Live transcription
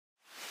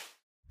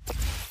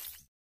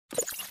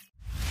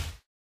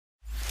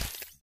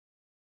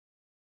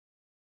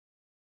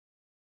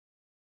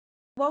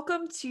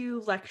Welcome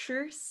to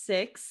Lecture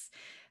 6.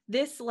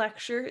 This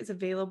lecture is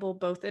available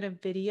both in a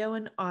video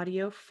and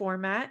audio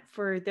format.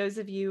 For those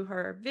of you who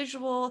are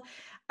visual,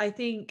 I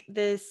think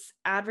this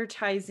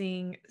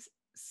advertising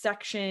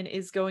section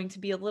is going to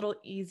be a little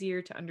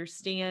easier to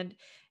understand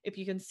if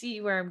you can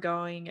see where I'm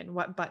going and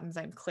what buttons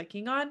I'm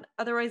clicking on.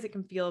 Otherwise, it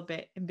can feel a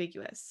bit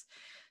ambiguous.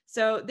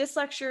 So this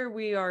lecture,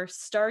 we are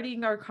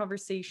starting our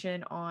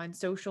conversation on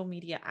social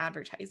media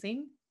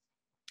advertising.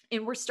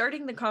 And we're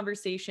starting the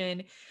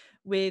conversation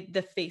with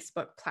the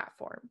Facebook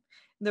platform.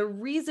 The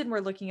reason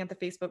we're looking at the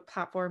Facebook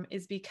platform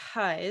is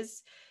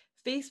because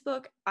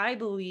Facebook, I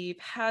believe,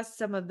 has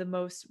some of the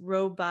most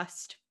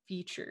robust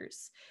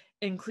features,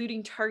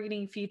 including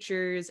targeting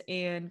features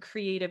and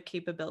creative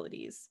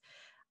capabilities.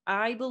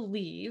 I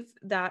believe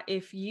that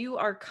if you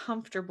are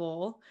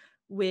comfortable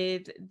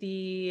with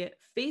the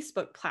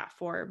Facebook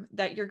platform,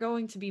 that you're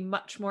going to be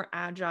much more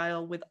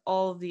agile with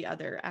all of the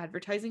other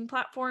advertising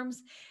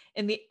platforms.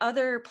 And the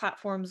other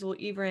platforms will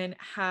even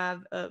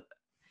have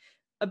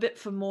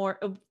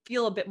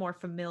feel a bit more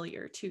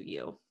familiar to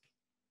you.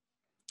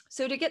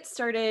 So to get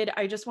started,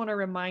 I just want to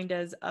remind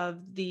us of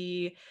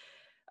the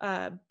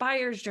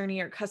buyer's journey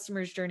or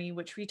customer's journey,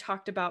 which we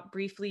talked about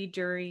briefly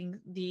during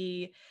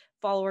the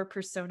follower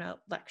persona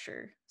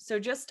lecture. So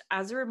just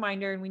as a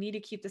reminder, and we need to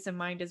keep this in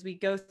mind as we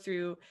go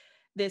through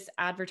this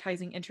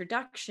advertising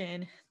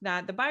introduction,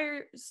 that the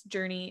buyer's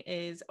journey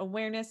is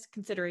awareness,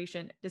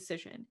 consideration,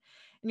 decision.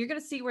 And you're going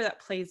to see where that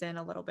plays in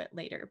a little bit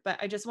later, but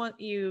I just want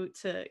you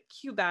to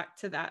cue back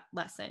to that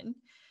lesson.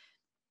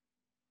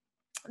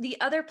 The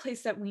other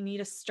place that we need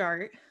to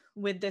start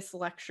with this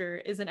lecture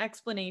is an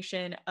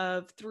explanation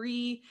of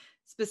three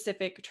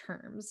specific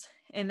terms,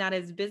 and that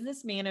is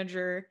business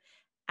manager,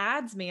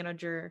 ads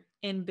manager,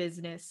 and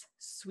business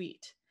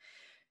suite.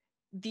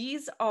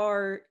 These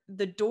are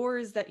the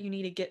doors that you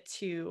need to get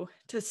to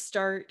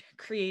start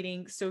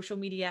creating social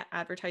media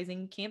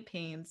advertising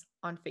campaigns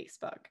on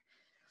Facebook.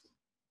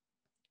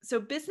 So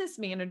business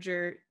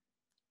manager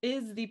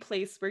is the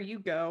place where you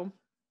go,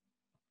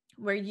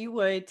 where you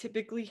would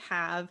typically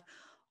have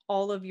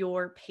all of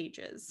your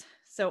pages.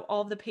 So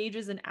all of the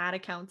pages and ad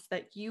accounts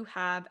that you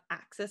have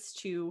access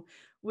to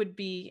would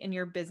be in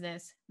your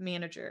business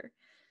manager.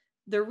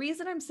 The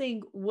reason I'm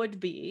saying would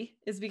be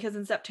is because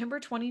in September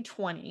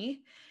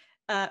 2020,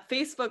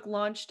 Facebook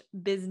launched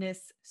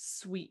Business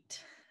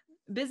Suite.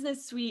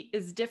 Business Suite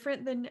is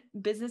different than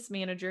Business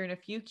Manager in a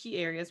few key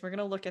areas. We're going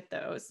to look at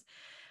those.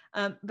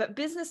 But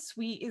Business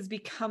Suite is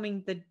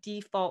becoming the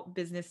default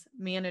business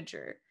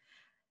manager.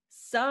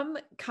 Some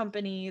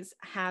companies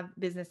have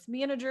business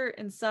manager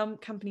and some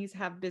companies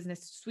have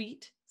business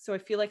suite. So I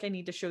feel like I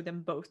need to show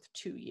them both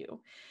to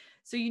you.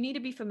 So you need to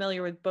be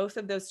familiar with both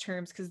of those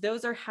terms because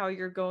those are how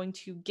you're going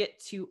to get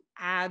to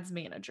ads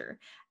manager.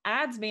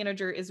 Ads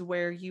manager is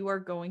where you are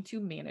going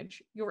to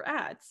manage your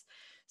ads.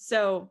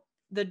 So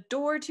the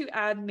door to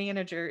ad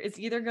manager is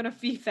either going to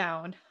be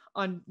found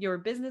on your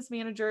business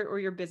manager or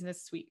your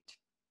business suite.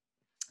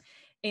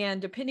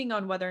 And depending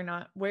on whether or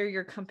not where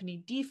your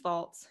company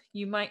defaults,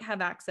 you might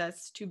have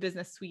access to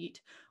Business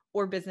Suite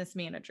or Business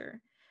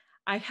Manager.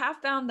 I have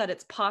found that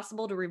it's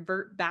possible to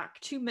revert back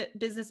to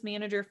Business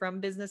Manager from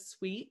Business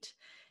Suite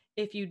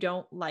if you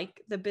don't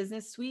like the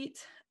Business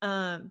Suite.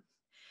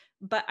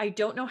 But I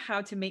don't know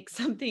how to make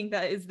something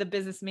that is the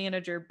Business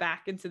Manager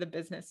back into the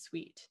Business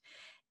Suite.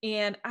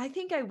 And I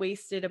think I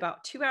wasted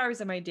about 2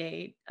 hours of my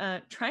day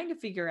trying to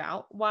figure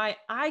out why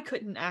I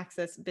couldn't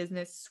access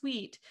Business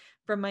Suite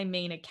from my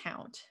main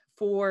account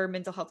for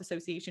Mental Health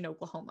Association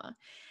Oklahoma.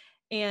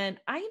 And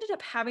I ended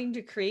up having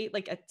to create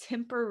like a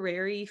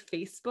temporary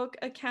Facebook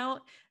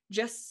account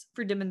just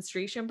for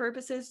demonstration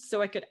purposes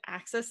so I could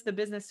access the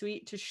Business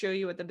Suite to show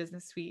you what the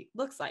Business Suite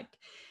looks like.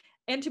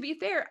 And to be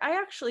fair,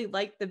 I actually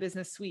like the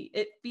Business Suite.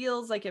 It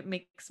feels like it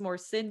makes more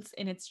sense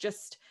and it's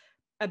just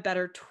a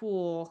better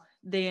tool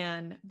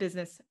than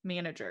Business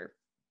Manager.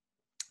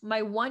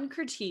 My one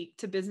critique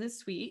to Business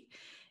Suite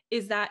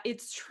is that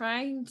it's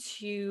trying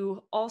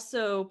to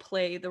also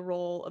play the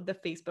role of the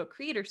Facebook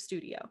Creator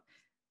Studio,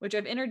 which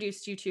I've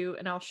introduced you to,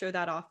 and I'll show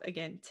that off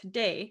again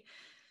today.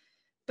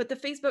 But the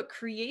Facebook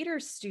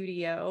Creator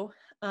Studio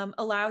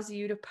allows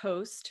you to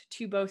post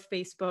to both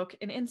Facebook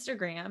and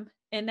Instagram.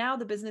 And now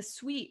the Business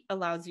Suite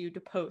allows you to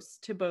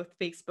post to both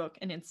Facebook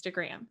and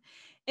Instagram.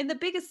 And the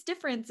biggest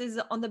difference is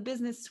on the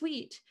Business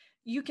Suite,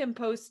 you can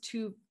post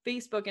to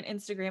Facebook and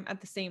Instagram at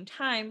the same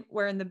time,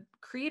 where in the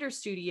Creator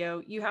Studio,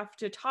 you have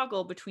to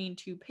toggle between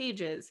two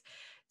pages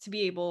to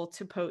be able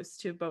to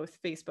post to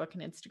both Facebook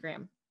and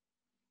Instagram.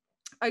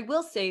 I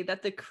will say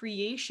that the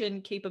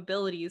creation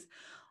capabilities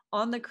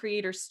on the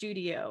Creator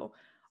Studio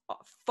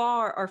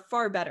are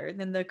far better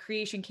than the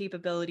creation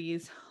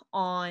capabilities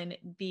on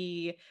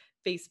the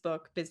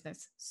Facebook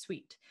Business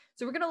Suite.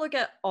 So we're going to look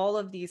at all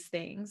of these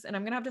things, and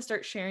I'm going to have to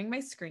start sharing my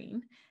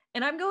screen.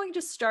 And I'm going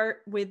to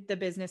start with the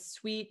Business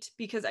Suite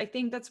because I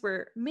think that's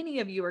where many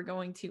of you are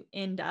going to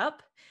end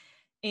up.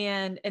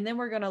 And then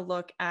we're going to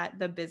look at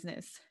the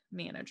Business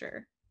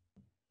Manager.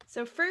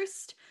 So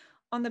first,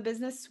 on the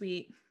Business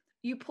Suite,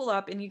 you pull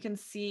up and you can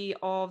see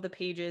all of the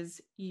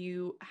pages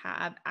you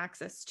have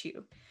access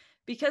to.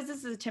 Because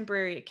this is a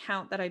temporary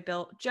account that I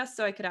built just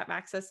so I could have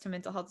access to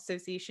Mental Health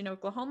Association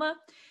Oklahoma,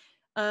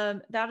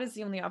 that is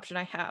the only option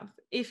I have.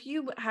 If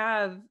you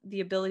have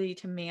the ability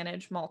to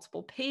manage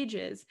multiple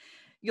pages,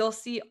 you'll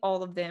see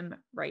all of them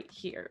right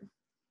here.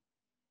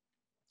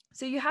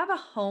 So you have a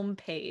home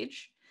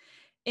page,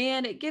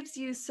 and it gives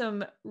you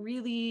some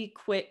really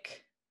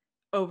quick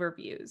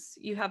overviews.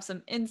 You have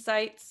some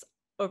insights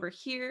over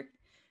here.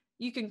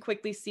 You can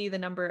quickly see the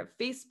number of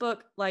Facebook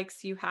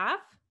likes you have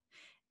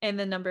and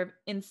the number of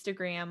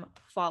Instagram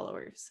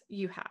followers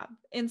you have.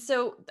 And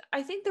so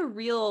I think the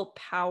real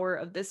power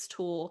of this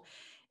tool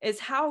is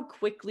how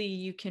quickly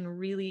you can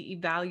really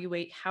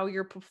evaluate how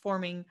you're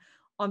performing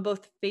on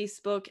both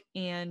Facebook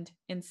and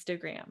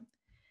Instagram.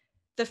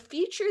 The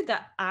feature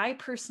that I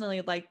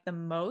personally like the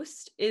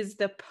most is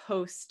the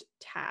post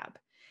tab.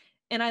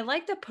 And I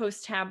like the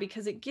post tab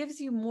because it gives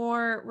you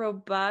more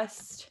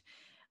robust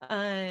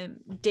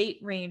date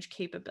range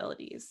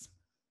capabilities.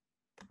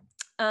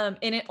 And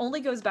it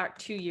only goes back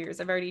 2 years.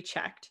 I've already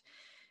checked.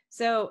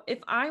 So if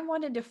I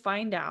wanted to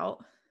find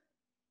out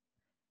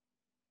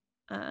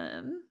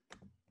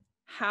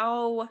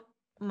how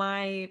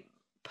my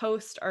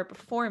posts are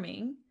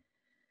performing,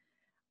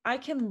 I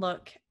can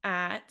look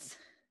at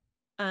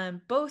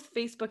both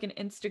Facebook and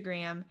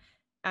Instagram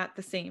at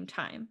the same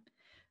time.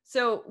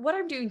 So what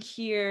I'm doing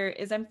here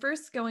is I'm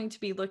first going to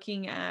be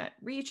looking at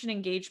reach and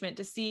engagement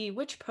to see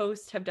which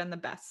posts have done the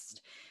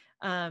best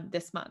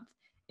this month.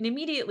 And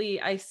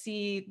immediately I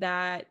see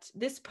that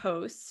this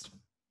post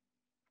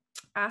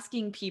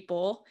asking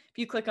people, if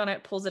you click on it,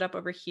 it pulls it up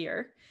over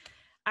here,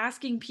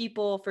 asking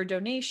people for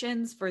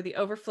donations for the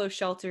overflow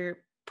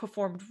shelter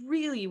performed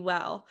really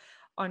well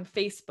on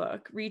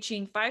Facebook,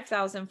 reaching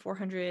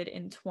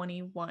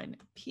 5,421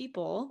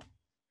 people,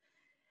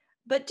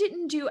 but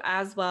didn't do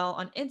as well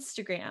on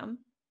Instagram.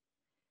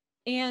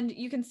 And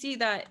you can see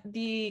that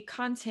the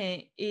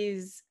content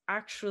is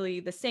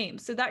actually the same.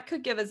 So that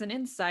could give us an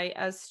insight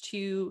as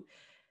to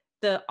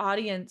the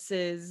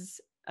audiences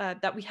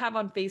that we have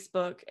on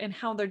Facebook and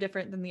how they're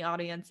different than the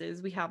audiences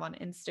we have on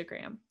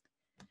Instagram.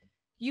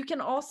 You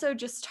can also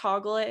just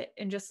toggle it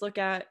and just look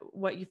at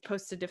what you've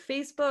posted to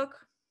Facebook,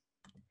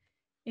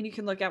 and you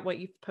can look at what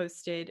you've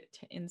posted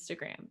to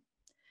Instagram.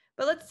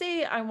 But let's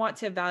say I want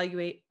to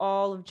evaluate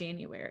all of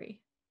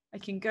January. I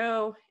can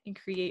go and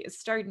create a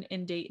start and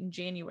end date in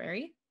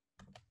January.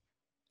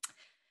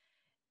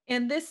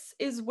 And this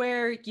is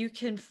where you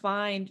can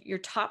find your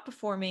top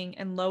performing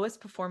and lowest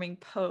performing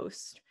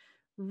post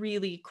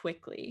really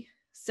quickly.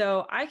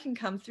 So I can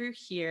come through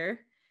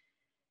here,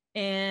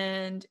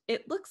 and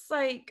it looks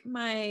like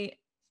my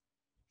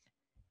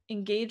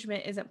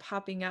engagement isn't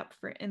popping up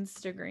for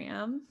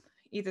Instagram.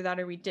 Either that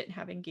or we didn't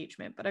have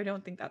engagement, but I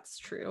don't think that's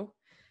true.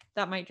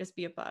 That might just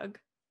be a bug.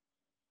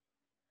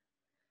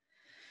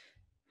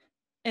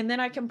 And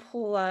then I can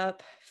pull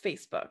up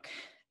Facebook.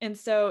 And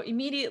so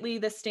immediately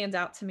this stands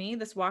out to me.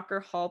 This Walker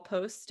Hall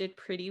post did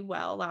pretty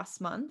well last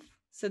month.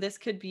 So this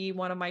could be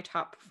one of my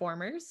top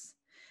performers.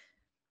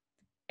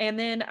 And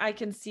then I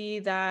can see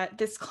that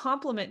this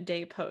compliment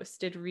day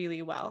post did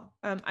really well.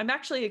 I'm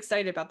actually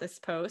excited about this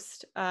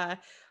post.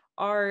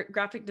 Our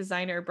graphic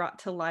designer brought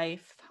to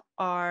life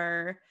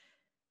our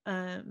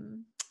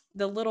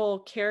the little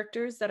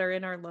characters that are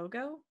in our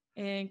logo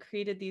and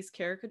created these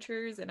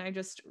caricatures. And I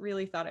just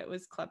really thought it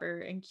was clever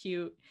and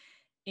cute.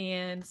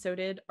 And so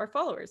did our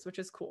followers, which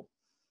is cool.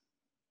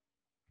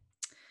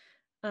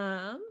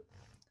 So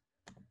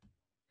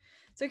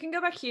I can go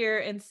back here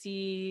and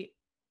see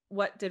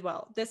what did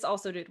well. This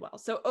also did well.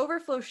 So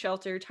Overflow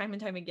Shelter, time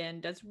and time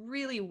again, does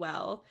really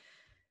well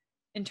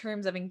in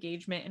terms of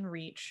engagement and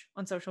reach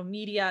on social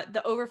media.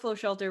 The Overflow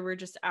Shelter, we're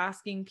just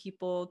asking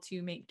people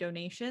to make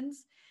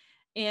donations.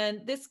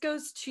 And this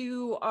goes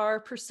to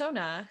our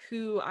persona,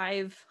 who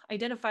I've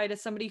identified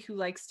as somebody who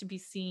likes to be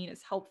seen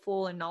as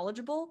helpful and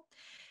knowledgeable.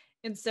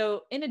 And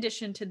so in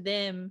addition to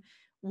them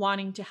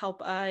wanting to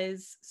help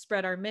us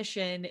spread our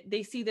mission,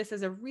 they see this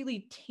as a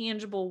really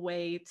tangible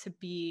way to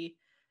be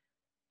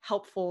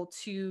helpful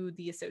to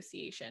the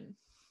association.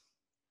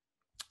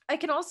 I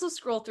can also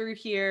scroll through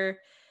here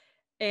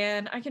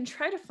and I can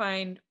try to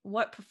find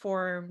what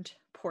performed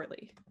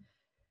poorly.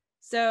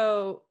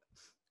 So,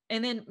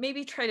 and then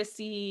maybe try to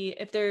see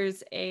if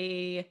there's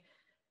a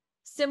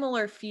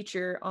similar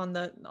feature on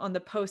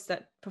the post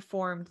that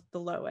performed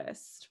the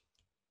lowest.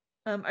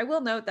 I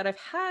will note that I've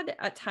had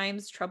at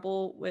times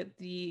trouble with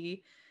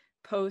the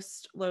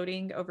post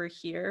loading over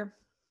here.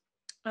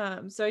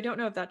 So I don't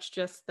know if that's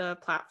just the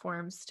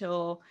platform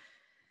still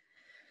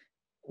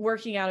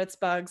working out its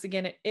bugs.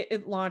 Again,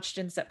 it launched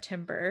in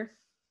September.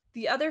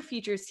 The other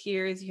features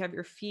here is you have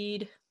your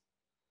feed.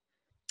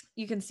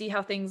 You can see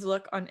how things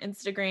look on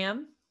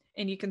Instagram,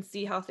 and you can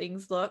see how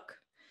things look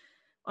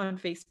on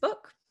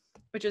Facebook,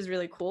 which is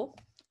really cool.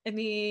 And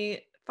the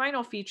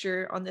final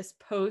feature on this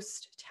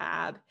post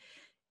tab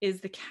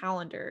is the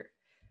calendar.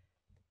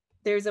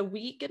 There's a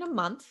week and a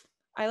month.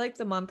 I like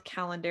the month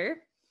calendar.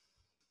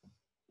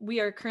 we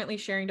are currently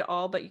sharing to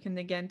all, but you can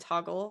again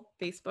toggle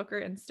Facebook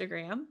or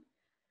Instagram.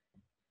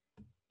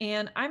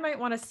 And I might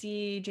want to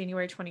see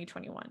January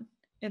 2021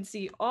 and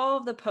see all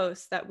of the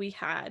posts that we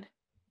had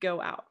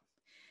go out.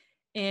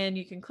 And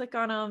you can click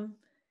on them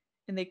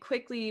and they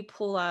quickly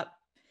pull up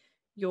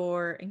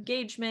your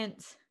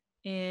engagement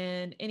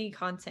and any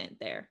content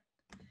there.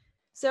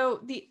 So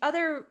the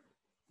other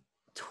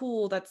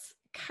tool that's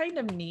kind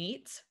of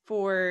neat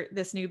for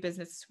this new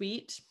business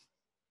suite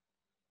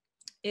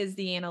is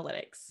the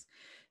analytics.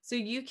 So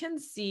you can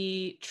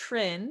see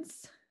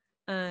trends.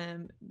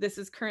 This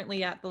is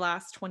currently at the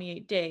last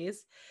 28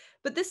 days,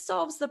 but this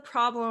solves the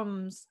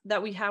problems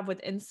that we have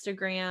with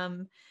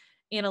Instagram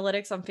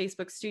analytics on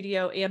Facebook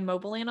Studio and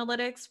mobile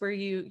analytics, where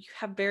you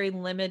have very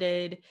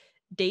limited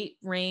date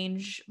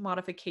range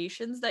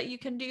modifications that you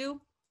can do.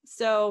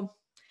 So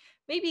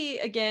maybe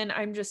again,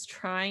 I'm just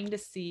trying to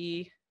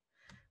see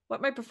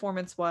what my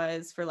performance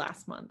was for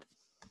last month.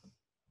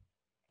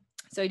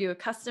 So I do a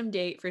custom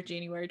date for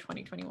January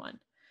 2021,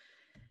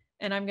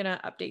 and I'm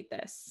gonna update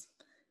this.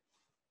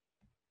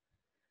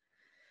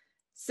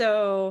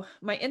 So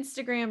my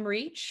Instagram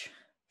reach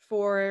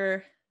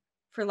for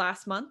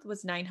last month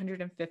was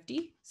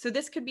 950. So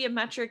this could be a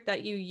metric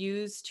that you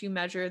use to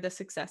measure the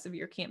success of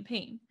your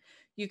campaign.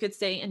 You could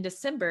say in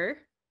December,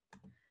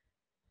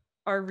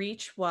 our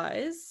reach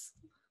was,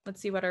 let's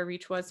see what our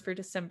reach was for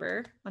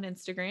December on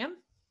Instagram.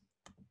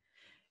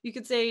 You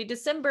could say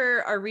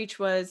December, our reach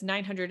was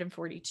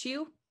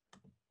 942.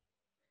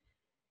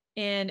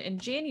 And in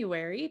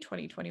January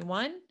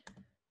 2021,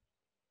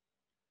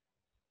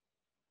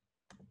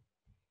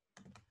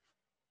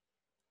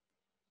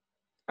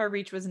 our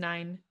reach was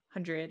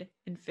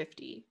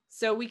 950.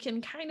 So we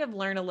can kind of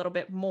learn a little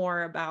bit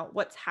more about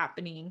what's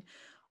happening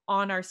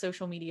on our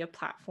social media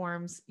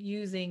platforms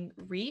using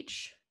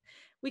reach.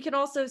 We can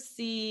also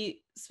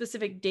see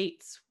specific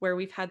dates where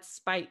we've had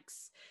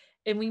spikes,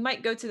 and we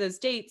might go to those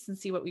dates and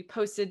see what we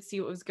posted,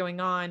 see what was going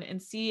on, and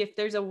see if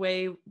there's a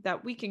way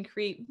that we can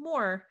create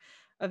more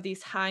of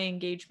these high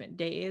engagement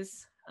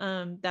days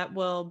that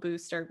will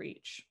boost our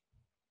reach.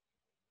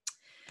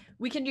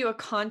 We can do a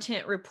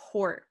content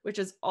report, which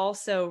is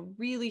also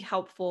really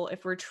helpful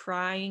if we're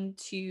trying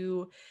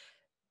to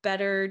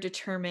better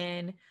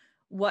determine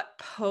what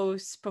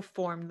posts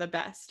perform the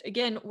best.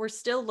 Again, we're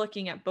still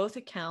looking at both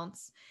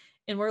accounts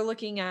and we're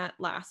looking at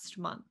last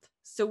month.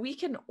 So we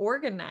can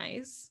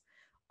organize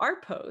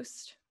our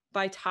post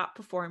by top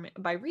performance,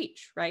 by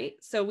reach, right?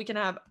 So we can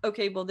have,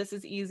 okay, well, this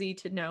is easy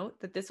to note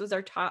that this was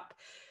our top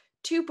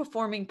 2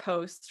 performing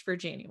posts for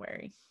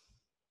January.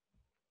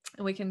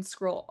 And we can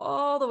scroll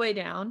all the way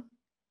down.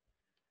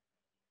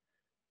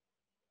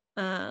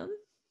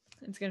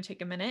 It's going to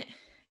take a minute.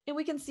 And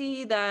we can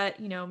see that,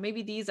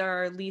 maybe these are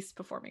our least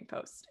performing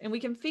posts. And we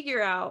can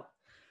figure out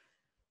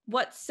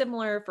what's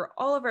similar for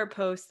all of our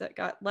posts that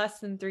got less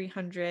than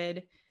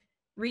 300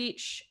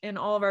 reach and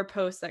all of our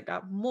posts that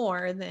got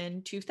more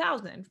than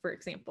 2,000, for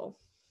example.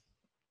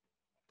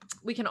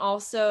 We can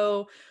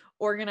also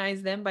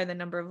organize them by the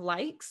number of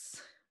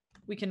likes.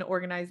 We can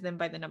organize them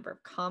by the number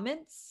of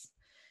comments,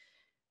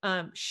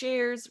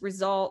 shares,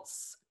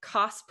 results,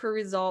 cost per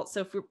result.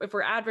 So if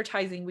we're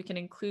advertising, we can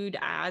include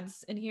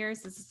ads in here.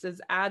 So this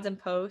says ads and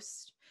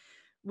posts.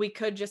 We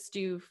could just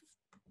do,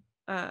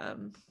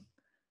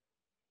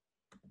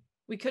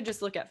 we could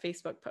just look at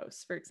Facebook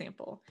posts, for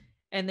example,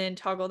 and then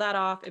toggle that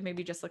off and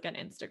maybe just look at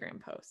Instagram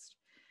post.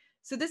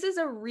 So this is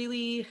a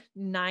really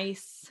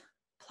nice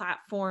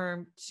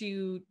platform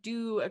to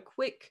do a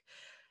quick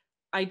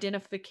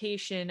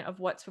identification of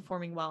what's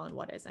performing well and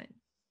what isn't.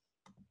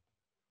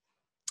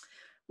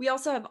 We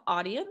also have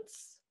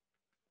audience.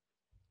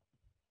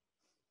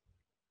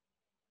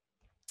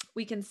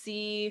 We can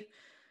see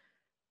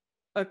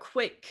a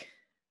quick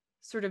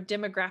sort of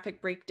demographic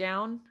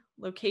breakdown,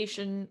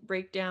 location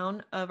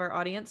breakdown of our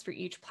audience for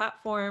each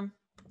platform.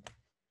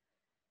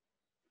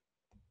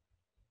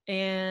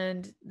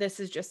 And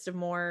this is just a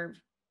more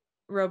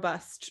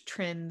robust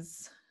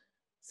trends.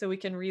 So we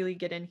can really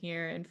get in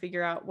here and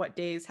figure out what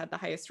days had the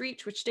highest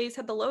reach, which days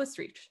had the lowest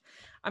reach.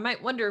 I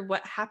might wonder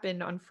what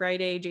happened on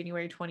Friday,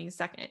 January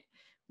 22nd,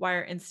 why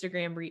our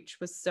Instagram reach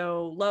was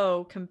so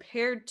low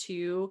compared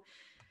to,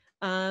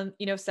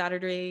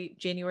 Saturday,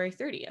 January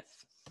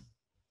 30th.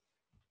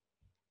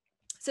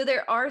 So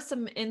there are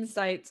some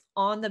insights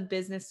on the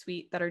business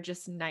suite that are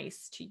just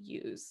nice to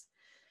use.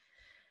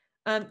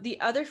 The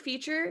other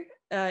feature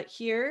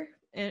here,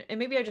 and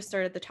maybe I just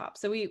start at the top.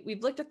 So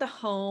we've looked at the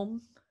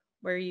home,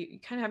 where you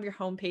kind of have your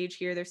home page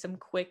here. There's some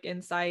quick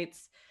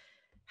insights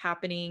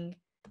happening.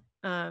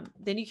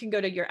 Then you can go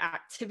to your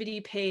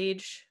activity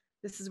page.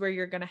 This is where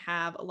you're going to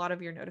have a lot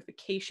of your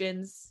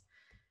notifications,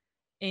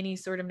 any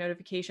sort of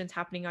notifications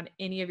happening on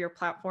any of your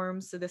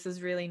platforms. So this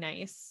is really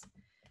nice.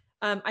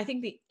 I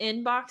think the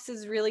inbox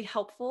is really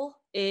helpful.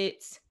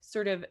 It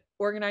sort of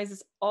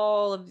organizes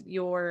all of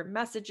your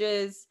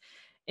messages,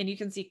 and you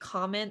can see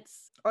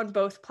comments on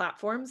both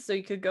platforms. So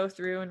you could go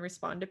through and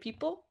respond to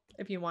people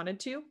if you wanted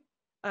to.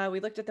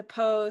 We looked at the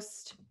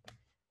post.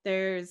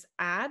 There's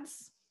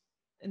ads,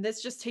 and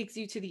this just takes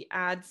you to the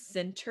ad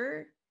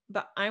center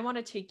but I want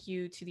to take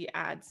you to the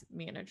ads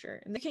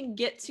manager. And you can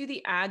get to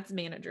the ads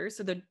manager.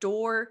 So the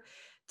door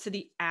to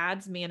the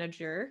ads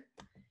manager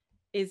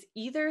is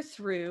either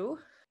through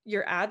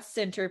your ads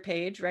center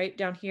page, right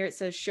down here. It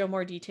says show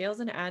more details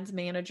in ads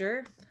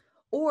manager,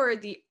 or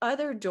the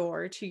other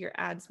door to your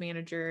ads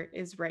manager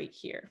is right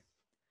here.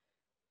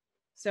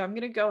 So I'm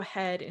going to go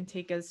ahead and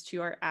take us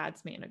to our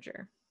ads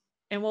manager.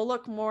 And we'll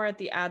look more at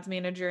the ads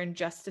manager in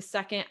just a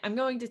second. I'm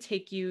going to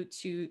take you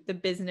to the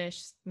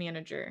business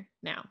manager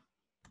now.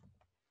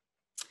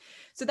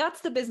 So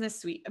that's the business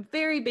suite, a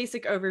very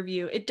basic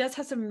overview. It does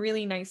have some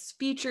really nice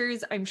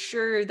features. I'm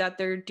sure that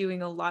they're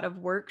doing a lot of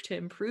work to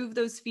improve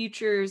those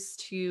features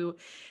to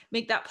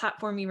make that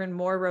platform even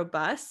more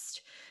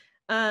robust.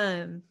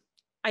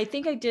 I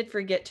think I did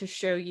forget to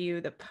show you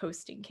the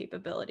posting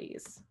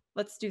capabilities.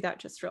 Let's do that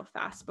just real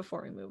fast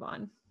before we move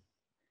on.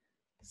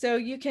 So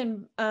you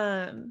can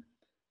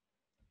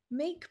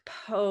make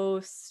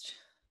post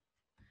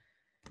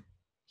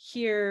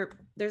here.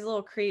 There's a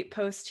little create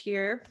post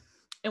here.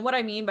 And what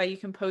I mean by you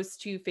can post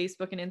to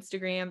Facebook and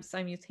Instagram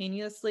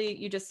simultaneously,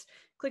 you just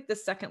click the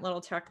second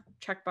little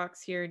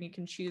checkbox here and you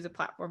can choose a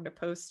platform to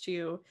post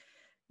to.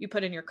 You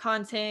put in your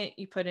content,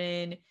 you put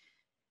in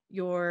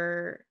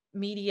your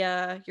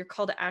media, your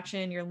call to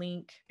action, your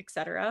link,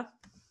 etc.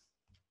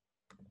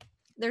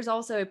 There's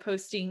also a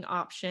posting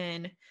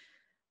option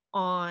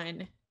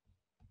on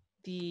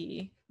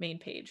the main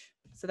page.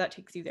 So that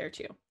takes you there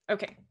too.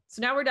 Okay,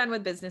 so now we're done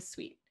with Business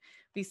Suite.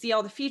 We see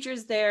all the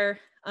features there.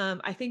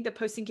 I think the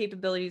posting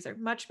capabilities are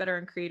much better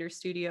in Creator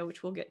Studio,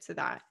 which we'll get to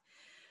that.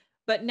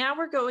 But now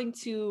we're going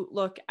to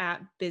look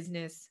at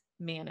Business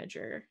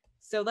Manager.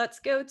 So let's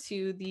go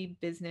to the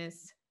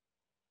Business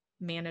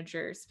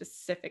Manager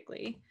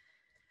specifically.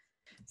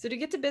 So to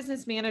get to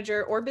Business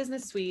Manager or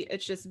Business Suite,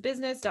 it's just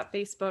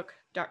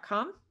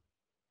business.facebook.com.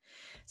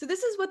 So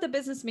this is what the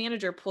Business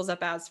Manager pulls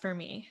up as for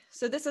me.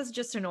 So this is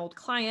just an old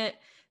client.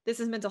 This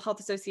is Mental Health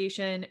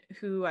Association,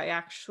 who I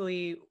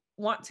actually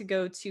want to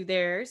go to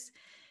theirs.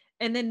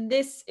 And then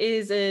this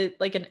is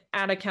like an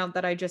ad account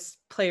that I just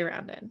play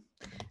around in.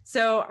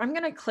 So I'm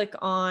going to click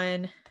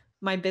on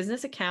my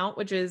business account,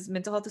 which is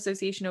Mental Health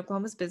Association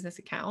Oklahoma's business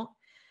account.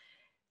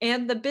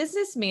 And the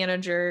Business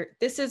Manager,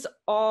 this is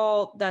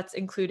all that's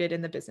included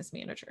in the Business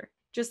Manager,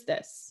 just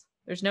this.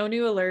 There's no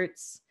new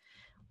alerts.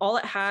 All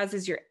it has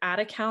is your ad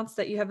accounts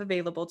that you have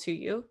available to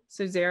you.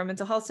 So Zero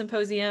Mental Health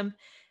Symposium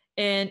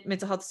and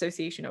Mental Health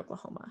Association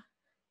Oklahoma.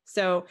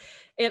 So,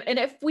 and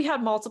if we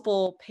had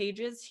multiple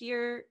pages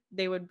here,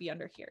 they would be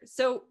under here.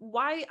 So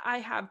why I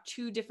have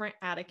two different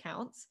ad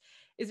accounts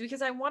is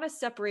because I want to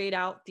separate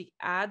out the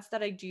ads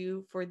that I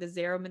do for the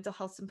Zero Mental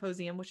Health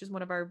Symposium, which is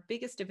one of our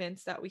biggest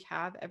events that we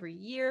have every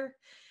year,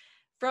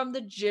 from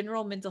the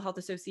general Mental Health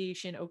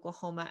Association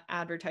Oklahoma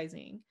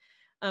advertising.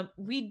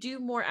 We do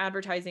more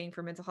advertising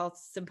for Mental Health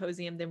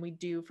Symposium than we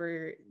do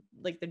for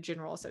like the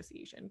general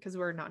association because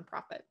we're a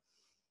nonprofit.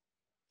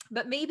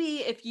 But maybe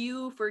if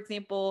you, for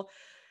example,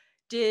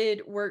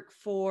 did work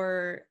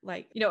for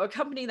like, a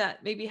company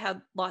that maybe had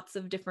lots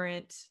of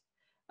different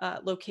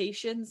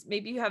locations,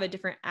 maybe you have a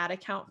different ad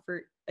account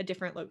for a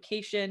different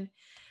location.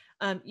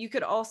 You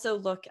could also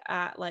look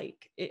at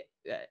like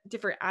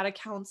different ad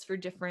accounts for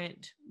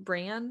different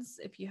brands.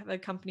 If you have a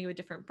company with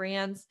different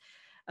brands,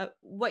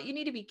 what you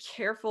need to be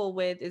careful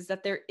with is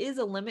that there is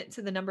a limit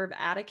to the number of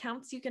ad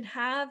accounts you can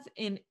have,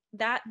 and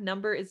that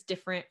number is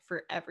different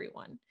for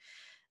everyone.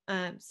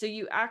 So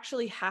you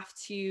actually have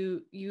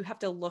to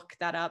look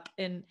that up,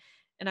 and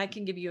I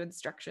can give you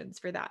instructions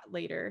for that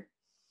later.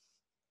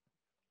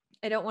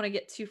 I don't want to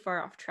get too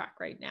far off track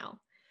right now.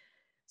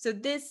 So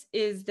this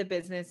is the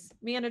Business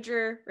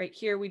Manager right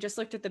here. We just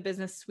looked at the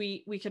Business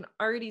Suite. We can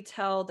already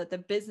tell that the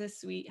Business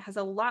Suite has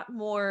a lot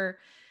more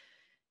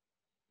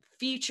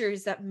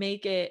features that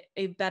make it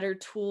a better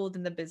tool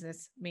than the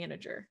Business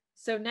Manager.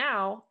 So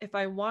now if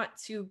I want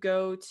to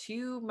go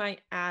to my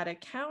ad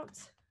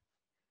account,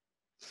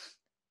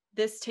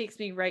 this takes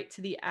me right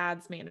to the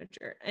Ads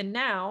Manager. And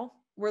now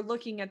we're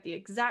looking at the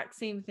exact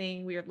same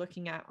thing we are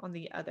looking at on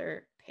the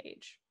other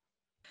page.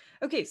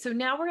 Okay, so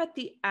now we're at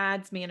the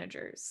Ads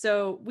Manager.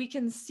 So we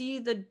can see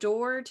the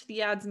door to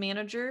the Ads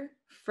Manager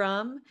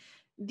from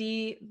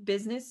the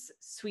Business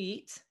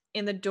Suite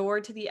and the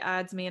door to the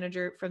Ads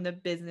Manager from the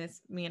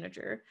Business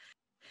Manager.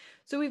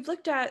 So we've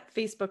looked at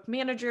Facebook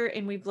Manager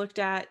and we've looked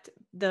at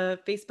the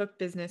Facebook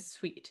Business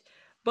Suite.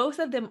 Both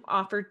of them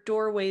offer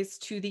doorways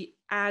to the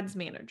Ads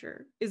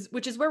Manager,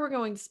 which is where we're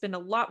going to spend a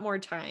lot more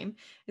time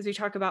as we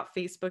talk about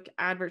Facebook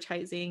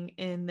advertising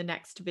in the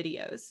next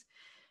videos.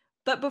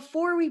 But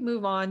before we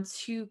move on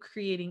to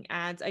creating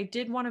ads, I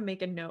did want to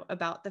make a note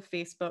about the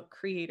Facebook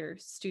Creator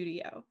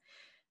Studio.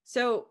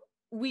 So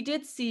we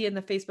did see in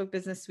the Facebook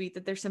Business Suite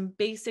that there's some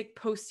basic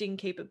posting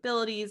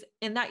capabilities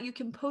and that you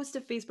can post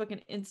to Facebook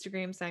and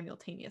Instagram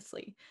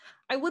simultaneously.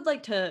 I would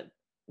like to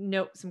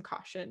note some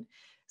caution.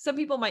 Some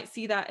people might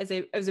see that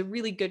as a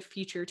really good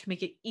feature to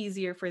make it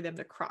easier for them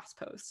to cross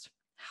post.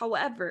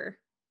 However,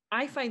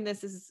 I find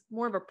this is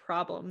more of a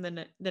problem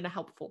than a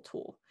helpful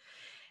tool.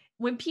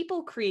 When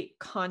people create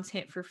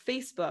content for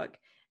Facebook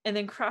and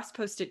then cross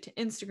post it to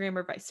Instagram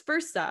or vice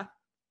versa,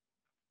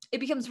 it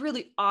becomes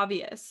really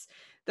obvious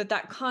that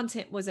that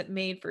content wasn't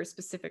made for a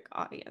specific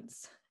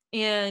audience.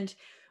 And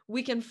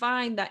we can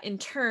find that in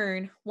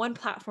turn, one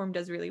platform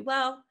does really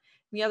well,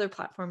 the other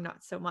platform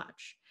not so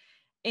much.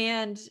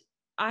 And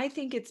I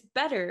think it's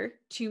better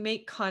to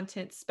make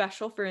content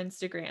special for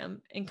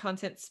Instagram and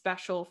content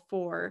special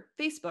for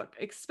Facebook,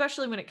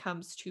 especially when it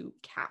comes to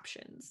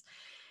captions.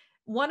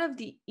 One of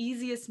the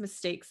easiest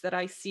mistakes that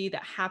I see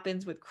that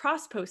happens with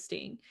cross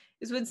posting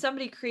is when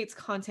somebody creates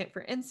content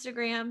for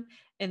Instagram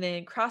and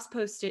then cross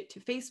post it to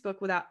Facebook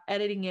without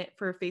editing it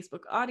for a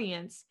Facebook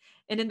audience.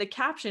 And in the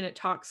caption, it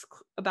talks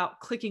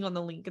about clicking on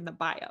the link in the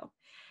bio.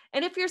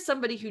 And if you're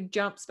somebody who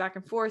jumps back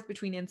and forth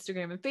between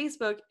Instagram and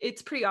Facebook,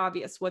 it's pretty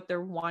obvious what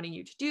they're wanting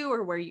you to do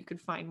or where you could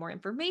find more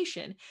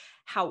information.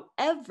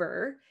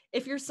 However,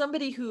 if you're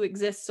somebody who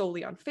exists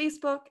solely on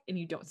Facebook and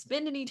you don't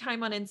spend any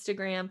time on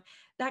Instagram,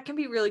 that can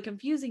be really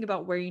confusing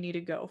about where you need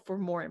to go for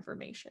more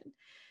information.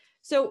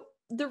 So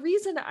the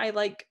reason I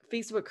like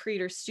Facebook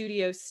Creator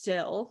Studio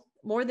still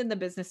more than the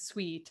Business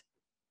Suite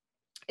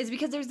is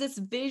because there's this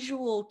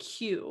visual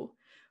cue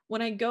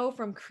when I go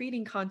from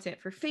creating content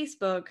for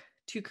Facebook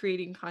to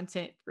creating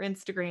content for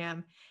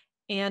Instagram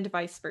and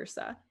vice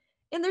versa.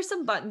 And there's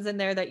some buttons in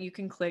there that you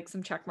can click,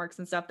 some check marks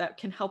and stuff that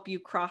can help you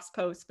cross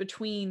post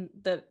between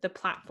the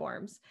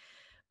platforms.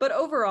 But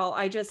overall,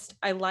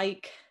 I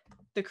like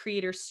the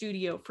Creator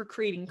Studio for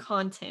creating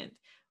content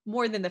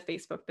more than the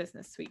Facebook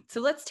Business Suite.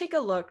 So let's take a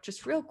look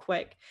just real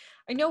quick.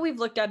 I know we've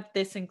looked at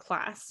this in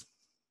class,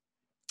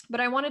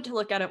 but I wanted to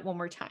look at it one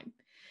more time.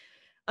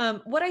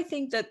 What I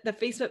think that the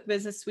Facebook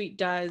Business Suite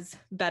does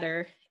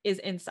better is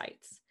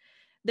insights.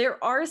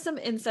 There are some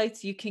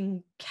insights you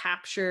can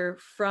capture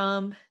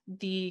from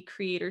the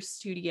Creator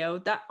Studio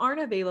that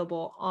aren't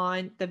available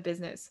on the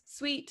Business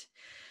Suite.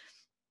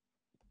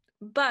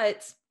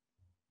 But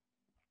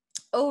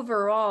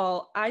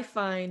overall, I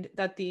find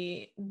that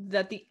the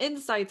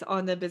insights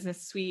on the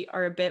Business Suite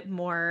are a bit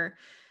more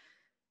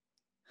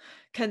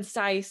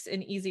concise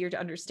and easier to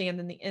understand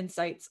than the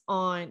insights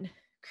on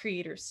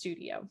Creator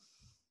Studio.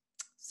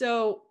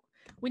 So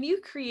when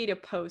you create a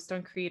post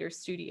on Creator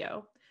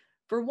Studio,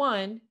 for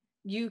one,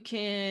 you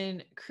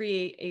can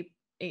create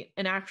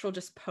an actual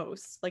just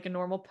post, like a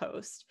normal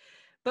post.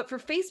 But for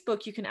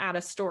Facebook, you can add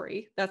a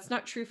story. That's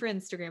not true for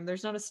Instagram.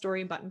 There's not a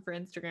story button for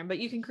Instagram, but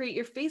you can create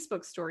your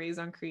Facebook stories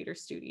on Creator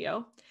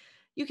Studio.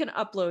 You can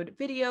upload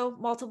video,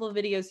 multiple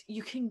videos.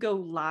 You can go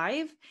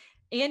live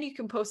and you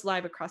can post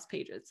live across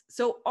pages.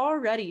 So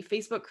already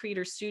Facebook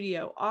Creator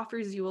Studio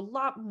offers you a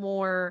lot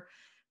more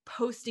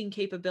posting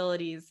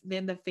capabilities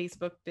than the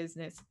Facebook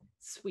Business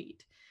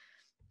Suite.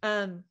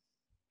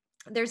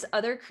 There's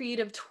other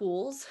creative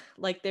tools,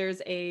 like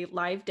there's a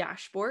live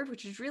dashboard,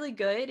 which is really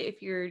good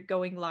if you're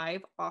going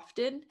live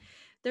often.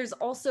 There's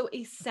also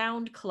a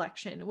sound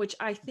collection, which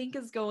I think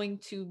is going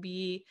to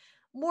be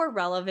more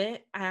relevant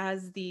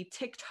as the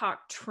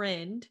TikTok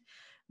trend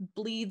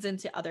bleeds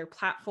into other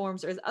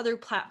platforms or as other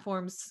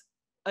platforms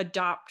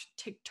adopt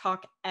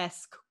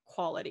TikTok-esque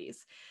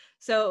qualities.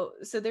 So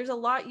there's a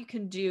lot you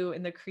can do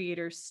in the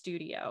Creator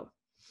Studio.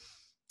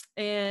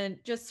 And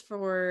just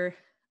for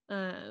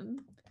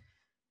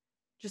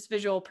just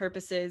visual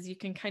purposes, you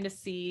can kind of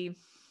see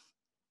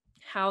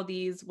how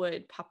these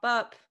would pop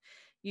up.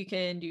 You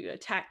can do a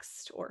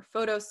text or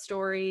photo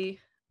story.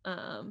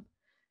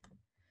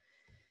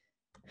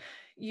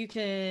 You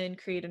can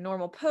create a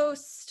normal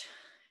post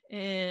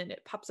and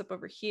it pops up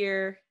over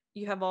here.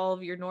 You have all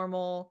of your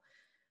normal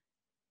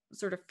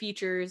sort of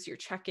features, your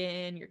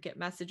check-in, your get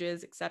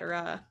messages,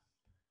 etc.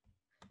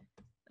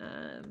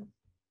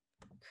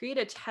 Create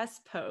a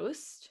test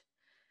post.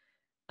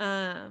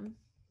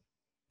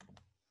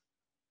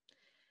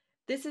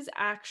 This is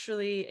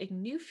actually a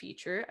new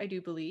feature, I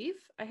do believe.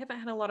 I haven't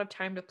had a lot of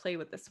time to play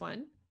with this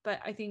one, but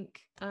I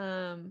think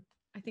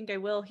I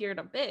will here in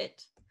a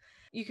bit.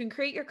 You can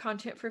create your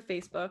content for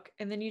Facebook,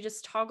 and then you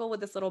just toggle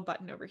with this little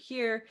button over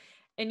here,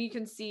 and you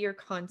can see your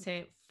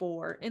content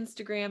for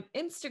Instagram.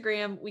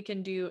 Instagram, we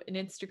can do an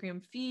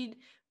Instagram feed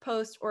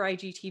post or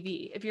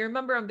IGTV. If you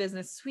remember on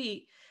Business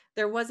Suite,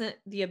 there wasn't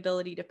the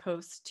ability to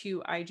post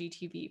to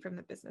IGTV from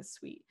the Business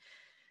Suite.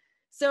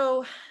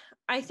 So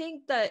I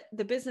think that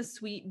the Business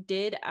Suite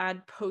did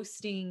add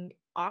posting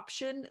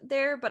option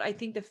there, but I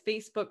think the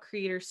Facebook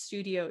Creator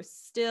Studio is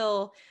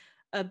still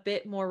a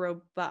bit more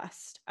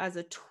robust as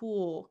a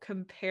tool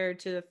compared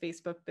to the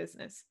Facebook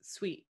Business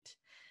Suite.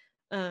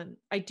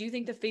 I do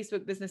think the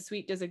Facebook Business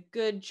Suite does a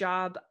good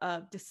job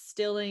of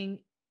distilling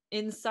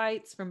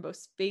insights from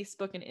both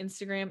Facebook and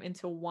Instagram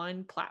into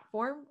one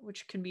platform,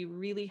 which can be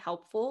really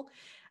helpful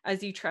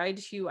as you try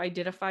to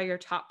identify your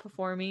top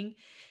performing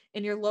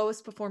and your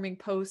lowest performing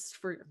posts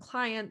for your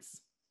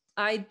clients.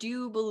 I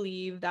do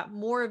believe that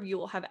more of you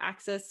will have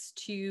access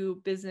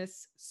to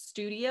Business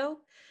Studio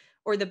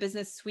or the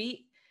Business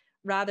Suite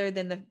rather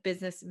than the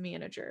Business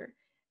Manager.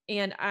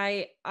 And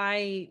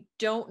I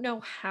don't know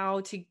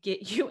how to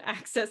get you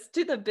access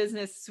to the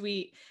Business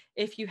Suite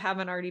if you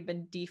haven't already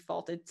been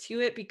defaulted to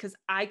it, because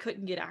I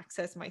couldn't get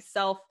access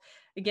myself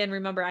again,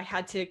 remember I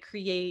had to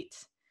create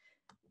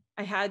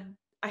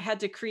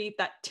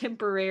that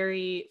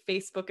temporary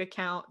Facebook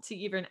account to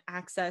even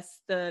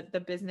access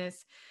the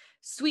business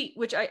suite,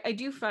 which I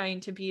do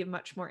find to be a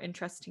much more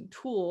interesting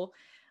tool.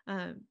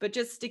 But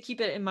just to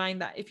keep it in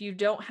mind that if you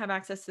don't have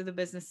access to the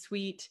business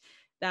suite,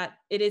 that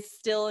it is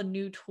still a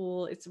new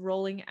tool. It's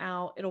rolling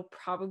out. It'll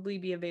probably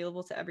be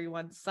available to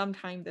everyone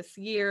sometime this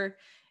year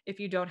if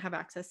you don't have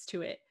access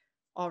to it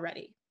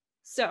already.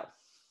 So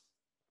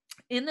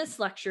in this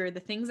lecture, the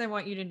things I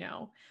want you to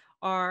know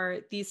are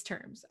these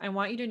terms. I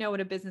want you to know what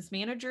a business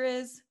manager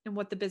is and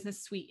what the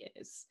business suite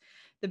is.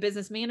 The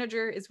business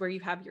manager is where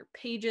you have your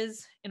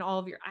pages and all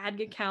of your ad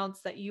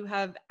accounts that you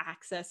have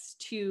access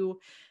to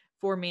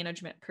for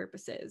management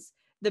purposes.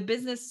 The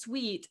business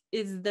suite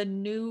is the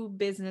new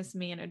business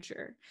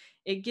manager.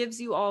 It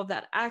gives you all of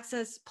that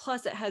access,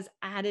 plus it has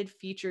added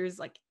features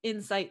like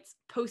insights,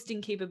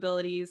 posting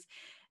capabilities,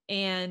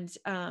 and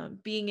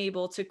being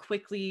able to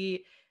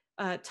quickly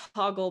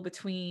toggle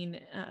between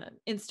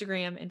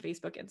Instagram and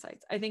Facebook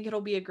Insights. I think it'll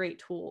be a great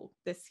tool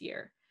this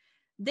year.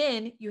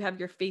 Then you have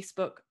your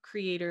Facebook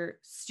Creator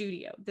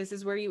Studio. This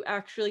is where you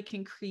actually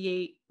can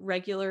create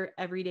regular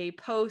everyday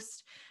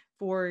posts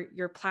for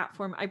your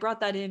platform. I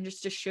brought that in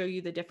just to show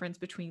you the difference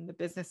between the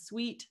business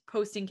suite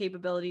posting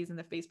capabilities and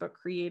the Facebook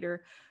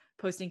Creator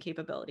posting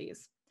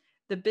capabilities.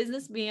 The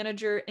business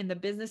manager and the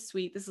business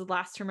suite, this is the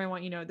last term I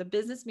want you to know, the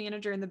business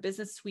manager and the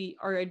business suite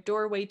are a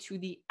doorway to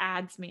the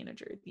ads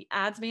manager. The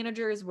ads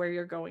manager is where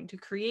you're going to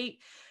create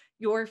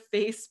your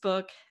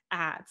Facebook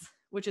ads,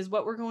 which is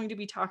what we're going to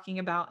be talking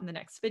about in the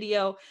next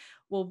video.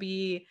 We'll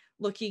be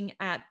looking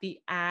at the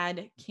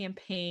ad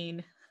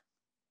campaign,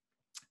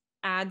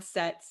 ad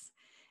sets,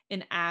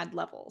 and ad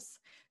levels.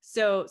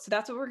 So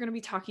that's what we're going to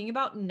be talking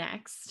about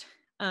next.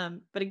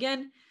 But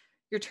again,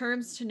 your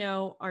terms to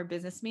know are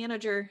business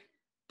manager,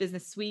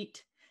 business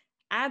suite,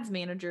 ads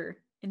manager,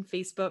 and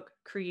Facebook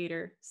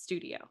Creator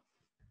Studio.